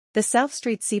The South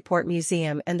Street Seaport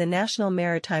Museum and the National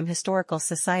Maritime Historical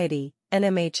Society,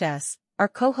 NMHS, are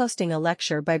co-hosting a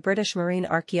lecture by British marine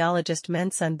archaeologist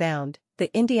Mensun,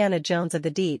 the Indiana Jones of the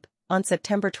Deep, on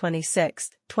September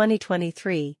 26,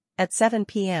 2023, at 7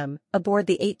 p.m., aboard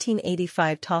the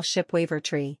 1885 tall ship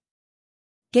Wavertree.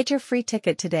 Get your free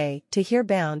ticket today to hear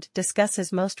Bound discuss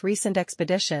his most recent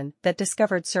expedition that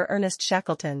discovered Sir Ernest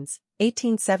Shackleton's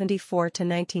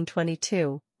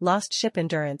 1874-1922 lost ship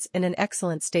Endurance in an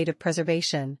excellent state of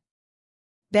preservation.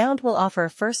 Bound will offer a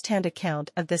first-hand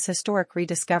account of this historic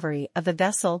rediscovery of the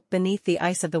vessel beneath the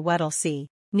ice of the Weddell Sea,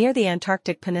 near the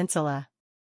Antarctic Peninsula.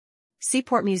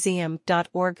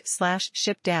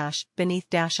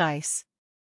 seaportmuseum.org/ship-beneath-ice.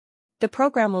 The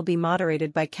program will be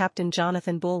moderated by Captain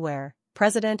Jonathan Boulware,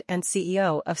 President and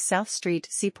CEO of South Street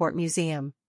Seaport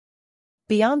Museum.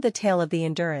 Beyond the tale of the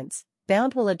Endurance,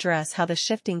 Bound will address how the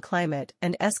shifting climate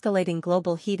and escalating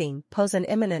global heating pose an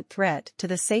imminent threat to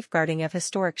the safeguarding of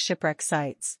historic shipwreck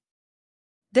sites.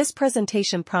 This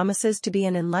presentation promises to be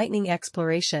an enlightening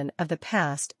exploration of the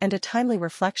past and a timely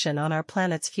reflection on our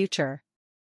planet's future.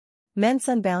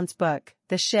 Mensun Bound's book,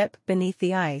 The Ship Beneath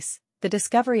the Ice, The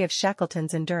Discovery of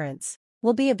Shackleton's Endurance,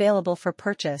 will be available for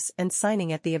purchase and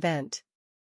signing at the event.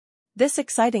 This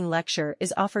exciting lecture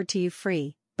is offered to you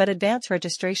free, but advance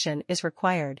registration is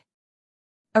required.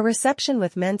 A reception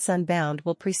with Mensun Bound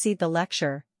will precede the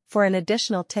lecture, for an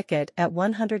additional ticket at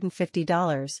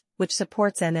 $150, which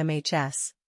supports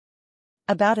NMHS.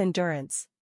 About Endurance.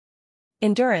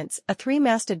 Endurance, a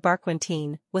three-masted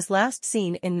barquentine, was last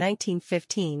seen in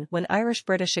 1915 when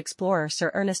Irish-British explorer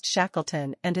Sir Ernest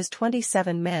Shackleton and his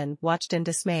 27 men watched in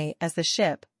dismay as the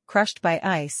ship, crushed by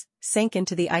ice, sank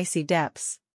into the icy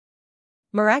depths.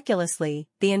 Miraculously,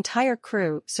 the entire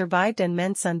crew survived, and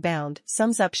Mensun Bound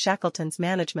sums up Shackleton's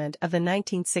management of the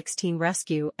 1916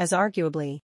 rescue as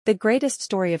arguably the greatest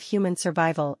story of human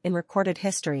survival in recorded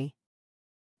history.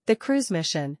 The crew's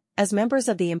mission, as members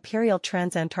of the Imperial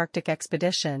Transantarctic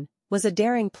Expedition, was a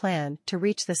daring plan to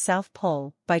reach the South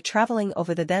Pole by traveling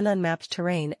over the then unmapped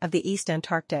terrain of the East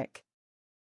Antarctic.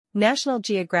 National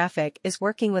Geographic is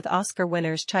working with Oscar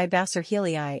winners Chai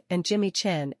Vasarhelyi and Jimmy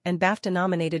Chin and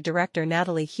BAFTA-nominated director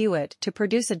Natalie Hewitt to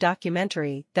produce a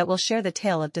documentary that will share the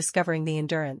tale of discovering the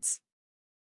Endurance.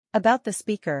 About the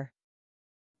speaker.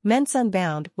 Mensun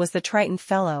Bound was the Triton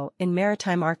Fellow in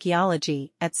Maritime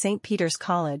Archaeology at St. Peter's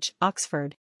College,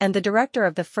 Oxford, and the director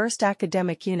of the first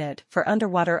academic unit for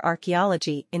underwater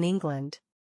archaeology in England.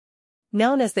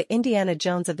 Known as the Indiana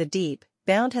Jones of the Deep,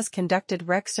 Bound has conducted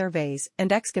wreck surveys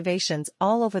and excavations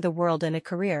all over the world in a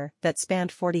career that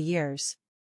spanned 40 years.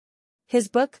 His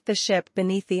book, The Ship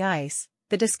Beneath the Ice,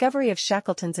 The Discovery of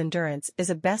Shackleton's Endurance,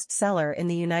 is a bestseller in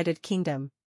the United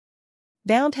Kingdom.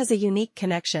 Bound has a unique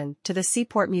connection to the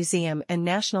Seaport Museum and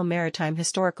National Maritime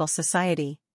Historical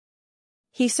Society.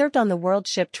 He served on the World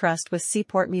Ship Trust with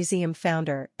Seaport Museum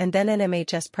founder and then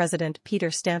NMHS President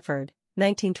Peter Stanford,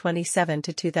 1927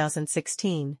 to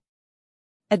 2016.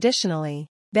 Additionally,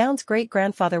 Bound's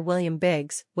great-grandfather William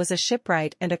Biggs was a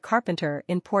shipwright and a carpenter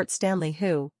in Port Stanley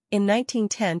who, in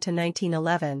 1910 to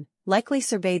 1911, likely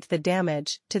surveyed the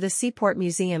damage to the Seaport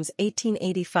Museum's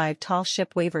 1885 tall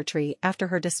ship Wavertree after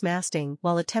her dismasting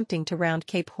while attempting to round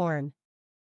Cape Horn.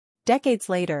 Decades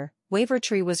later,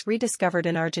 Wavertree was rediscovered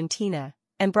in Argentina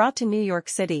and brought to New York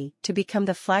City to become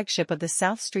the flagship of the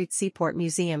South Street Seaport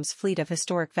Museum's fleet of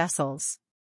historic vessels.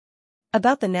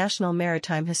 About the National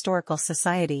Maritime Historical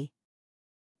Society.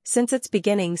 Since its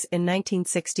beginnings in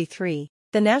 1963,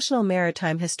 the National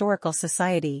Maritime Historical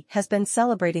Society has been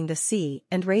celebrating the sea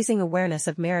and raising awareness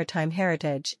of maritime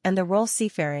heritage and the role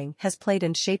seafaring has played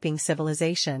in shaping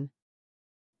civilization.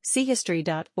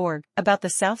 Seahistory.org, about the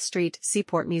South Street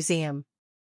Seaport Museum.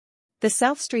 The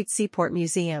South Street Seaport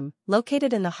Museum,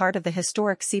 located in the heart of the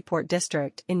historic Seaport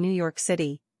District in New York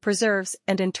City, preserves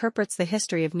and interprets the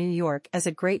history of New York as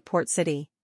a great port city.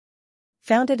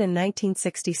 Founded in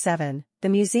 1967, the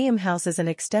museum houses an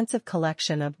extensive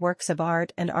collection of works of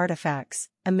art and artifacts,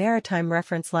 a maritime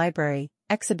reference library,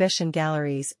 exhibition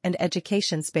galleries and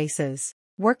education spaces,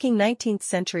 working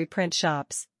 19th-century print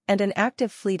shops, and an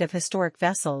active fleet of historic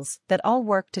vessels that all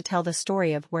work to tell the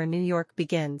story of where New York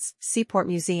begins.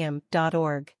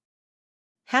 Seaportmuseum.org.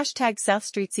 Hashtag South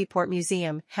Street Seaport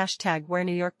Museum, hashtag Where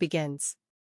New York Begins.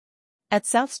 At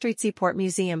South Street Seaport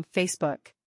Museum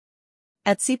Facebook.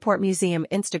 At Seaport Museum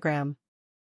Instagram.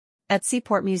 At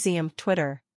Seaport Museum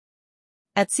Twitter.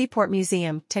 At Seaport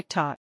Museum TikTok.